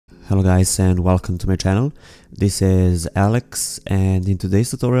Hello guys and welcome to my channel. This is Alex, and in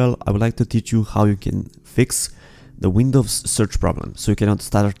today's tutorial I would like to teach you how you can fix the Windows search problem so you cannot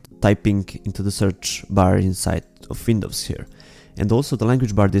start typing into the search bar inside of Windows here. And also the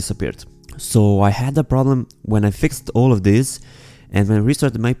language bar disappeared. So I had a problem when I fixed all of this, and when I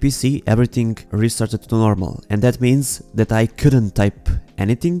restarted my PC everything restarted to normal, and that means that I couldn't type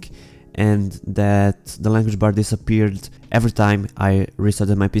anything and that the language bar disappeared every time I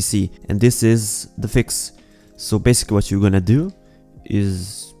restarted my PC. And this is the fix. So basically what you're gonna do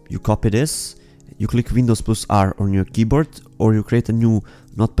is you copy this, you click Windows plus R on your keyboard, or you create a new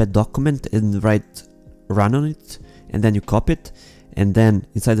notepad document and write run on it, and then you copy it, and then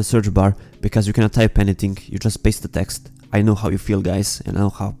inside the search bar, because you cannot type anything, you just paste the text. I know how you feel guys, and I know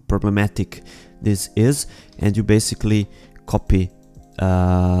how problematic this is, and you basically copy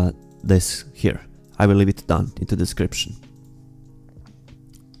this here. I will leave it down into the description.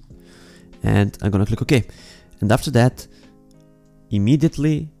 And I'm gonna click OK. And after that,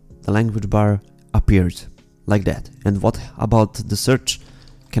 immediately the language bar appeared like that. And what about the search?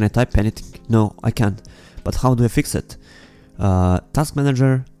 Can I type anything? No, I can't. But how do I fix it? Task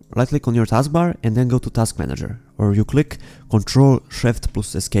Manager, right click on your taskbar and then go to Task Manager. Or you click Ctrl Shift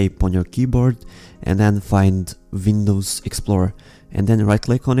plus Escape on your keyboard and then find Windows Explorer. And then right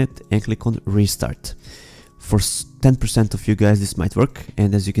click on it and click on Restart. For 10% of you guys this might work,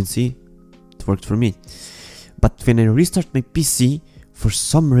 and as you can see it worked for me. But when I restart my PC, for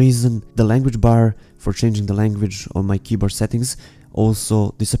some reason the language bar for changing the language on my keyboard settings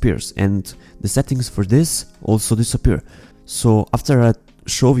also disappears, and the settings for this also disappear. So after I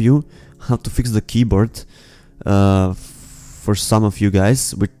show you how to fix the keyboard for some of you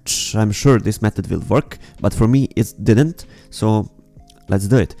guys, which I'm sure this method will work, but for me it didn't, so let's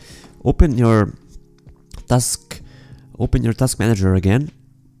do it. Open your task manager again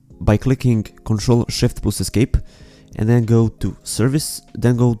by clicking Ctrl Shift plus Escape, and then go to Service,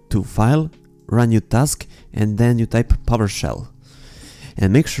 then go to File, Run New Task, and then you type PowerShell.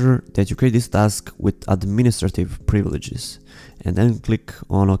 And make sure that you create this task with administrative privileges, and then click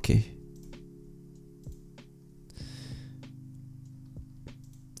on OK.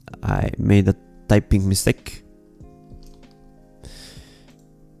 I made a typing mistake,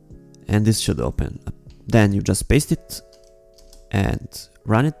 and this should open. Then you just paste it and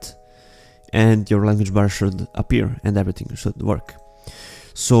run it, and your language bar should appear and everything should work.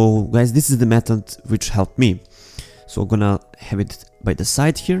 So guys, this is the method which helped me. So I'm gonna have it by the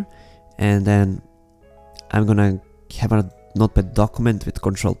side here, and then I'm gonna have a notepad document with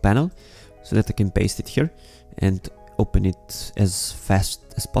control panel so that I can paste it here and open it as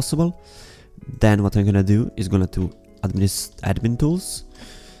fast as possible. Then what I'm gonna do is gonna do admin tools,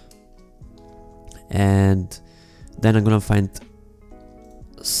 and then I'm gonna find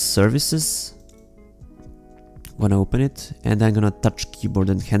services, I'm gonna open it, and then I'm gonna touch keyboard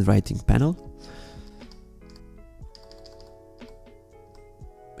and handwriting panel.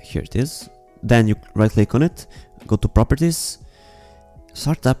 Here it is. Then you right click on it, go to properties,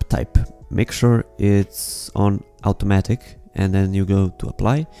 startup type, make sure it's on automatic, and then you go to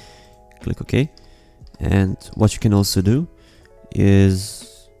apply, click OK. And what you can also do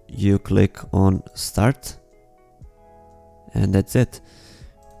is you click on start, and that's it.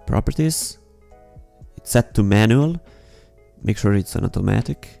 Properties, it's set to manual, make sure it's on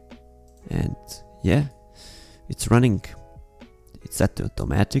automatic, and yeah, it's running. It's set to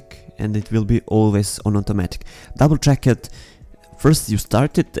automatic, and it will be always on automatic. Double check it. First you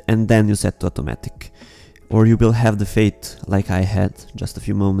start it and then you set to automatic, or you will have the fate like I had just a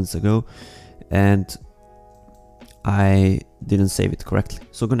few moments ago and I didn't save it correctly.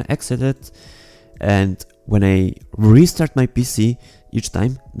 So I'm gonna exit it, and when I restart my PC, each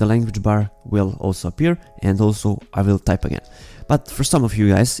time the language bar will also appear, and also I will type again. But for some of you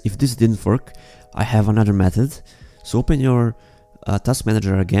guys, if this didn't work, I have another method. So open your task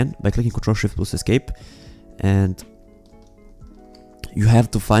manager again by clicking Ctrl Shift plus Escape, and you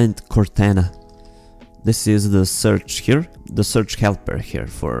have to find Cortana. This is the search here, the search helper here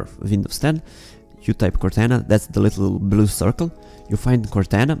for Windows 10. You type Cortana, that's the little blue circle. You find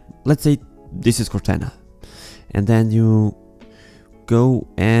Cortana, let's say this is Cortana, and then you go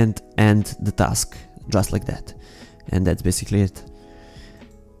and end the task just like that, and that's basically it.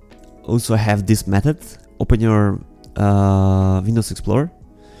 Also I have this method. Open your Windows Explorer,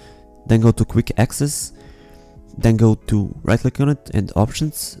 then go to Quick Access, then go to right click on it and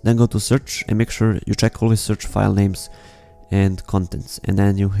Options, then go to Search, and make sure you check always search file names and contents, and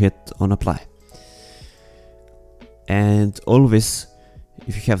then you hit on Apply. And always,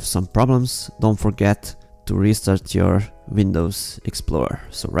 if you have some problems, don't forget to restart your Windows Explorer.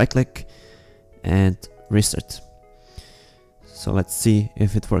 So right click and restart. So let's see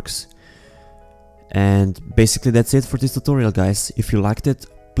if it works. And basically that's it for this tutorial, guys. If you liked it,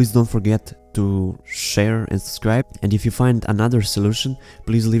 please don't forget to share and subscribe. And if you find another solution,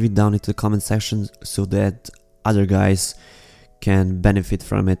 please leave it down into the comment section so that other guys can benefit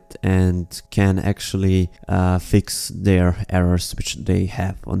from it and can actually fix their errors which they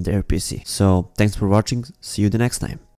have on their PC. So thanks for watching, see you the next time.